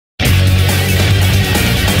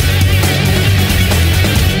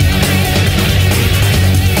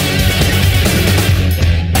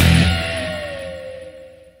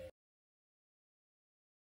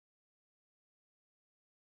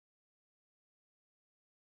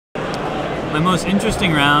My most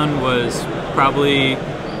interesting round was probably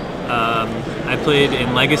I played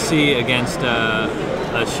in Legacy against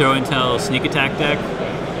a Show and Tell Sneak Attack deck,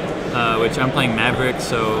 which I'm playing Maverick,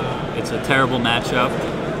 so it's a terrible matchup.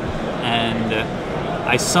 And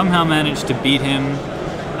I somehow managed to beat him.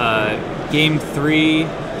 Game 3,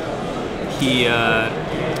 he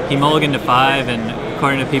mulliganed to 5, and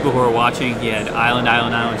according to people who were watching, he had Island,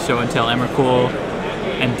 Show and Tell Emrakul,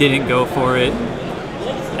 and didn't go for it.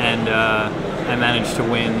 And I managed to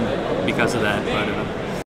win because of that. But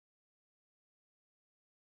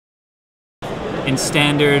in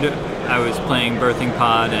Standard, I was playing Birthing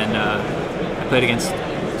Pod, and I played against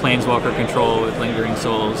Planeswalker Control with Lingering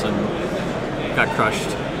Souls and got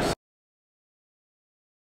crushed.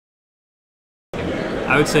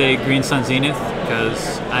 I would say Green Sun Zenith,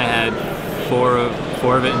 because I had four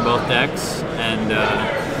of it in both decks, and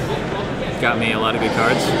got me a lot of good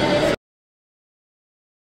cards.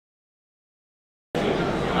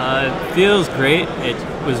 It feels great. It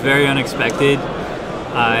was very unexpected.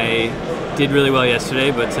 I did really well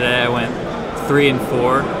yesterday, but today I went 3 and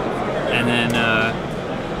 4, and then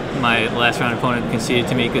my last round opponent conceded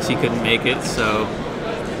to me because he couldn't make it, so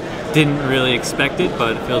didn't really expect it,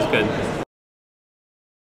 but it feels good.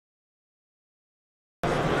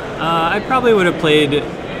 I probably would have played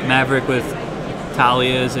Maverick with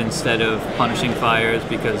Talias instead of Punishing Fires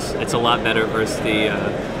because it's a lot better versus the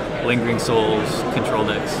Lingering Souls control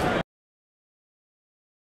decks.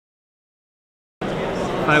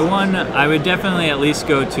 If I won, I would definitely at least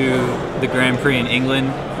go to the Grand Prix in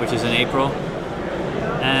England, which is in April.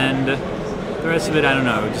 And the rest of it, I don't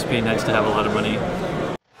know, it would just be nice to have a lot of money.